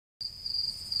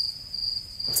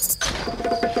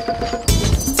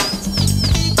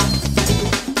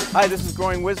Hi, this is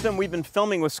Growing Wisdom. We've been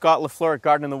filming with Scott LaFleur at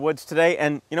Garden in the Woods today,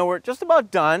 and you know, we're just about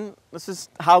done. This is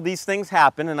how these things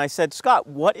happen. And I said, Scott,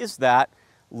 what is that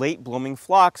late blooming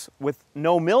phlox with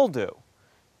no mildew?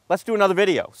 Let's do another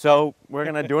video. So we're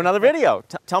gonna do another video.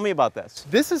 Tell me about this.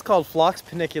 This is called Phlox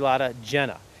Paniculata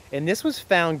Jenna. And this was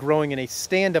found growing in a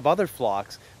stand of other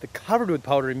phlox that covered with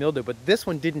powdery mildew, but this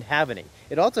one didn't have any.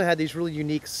 It also had these really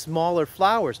unique smaller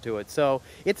flowers to it. So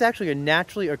it's actually a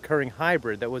naturally occurring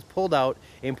hybrid that was pulled out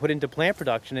and put into plant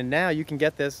production. And now you can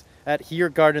get this at here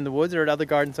Garden in the Woods or at other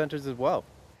garden centers as well.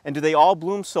 And do they all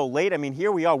bloom so late? I mean,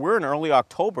 here we are, we're in early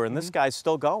October and this guy's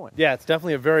still going. Yeah, it's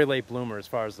definitely a very late bloomer as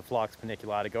far as the Phlox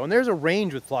Paniculata go. And there's a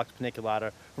range with Phlox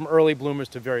Paniculata from early bloomers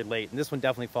to very late. And this one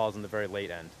definitely falls in the very late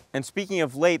end. And speaking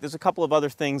of late, there's a couple of other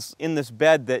things in this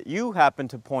bed that you happen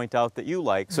to point out that you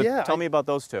like. So yeah, tell me about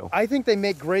those two. I think they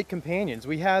make great companions.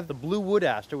 We have the blue wood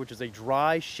aster, which is a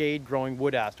dry shade growing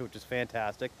wood aster, which is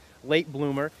fantastic. Late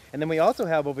bloomer. And then we also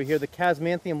have over here the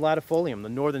Casmantium latifolium, the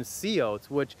northern sea oats,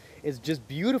 which is just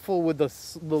beautiful with the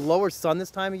lower sun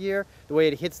this time of year. The way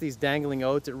it hits these dangling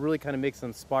oats, it really kind of makes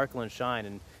them sparkle and shine,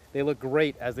 and they look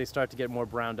great as they start to get more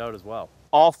browned out as well.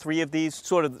 All three of these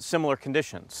sort of similar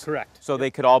conditions. Correct. So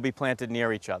they could all be planted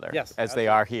near each other. Yes, as they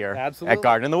are here absolutely. at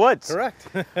Garden in the Woods. Correct.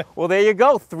 Well, there you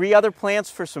go. 3 other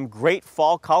plants for some great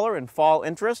fall color and fall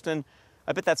interest, and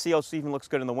I bet that sea oat even looks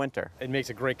good in the winter. It makes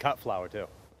a great cut flower too.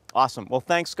 Awesome. Well,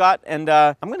 thanks, Scott. And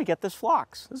I'm going to get this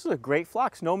phlox. This is a great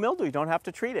phlox. No mildew. You don't have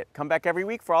to treat it. Come back every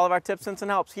week for all of our tips, hints,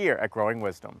 and helps here at Growing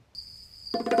Wisdom.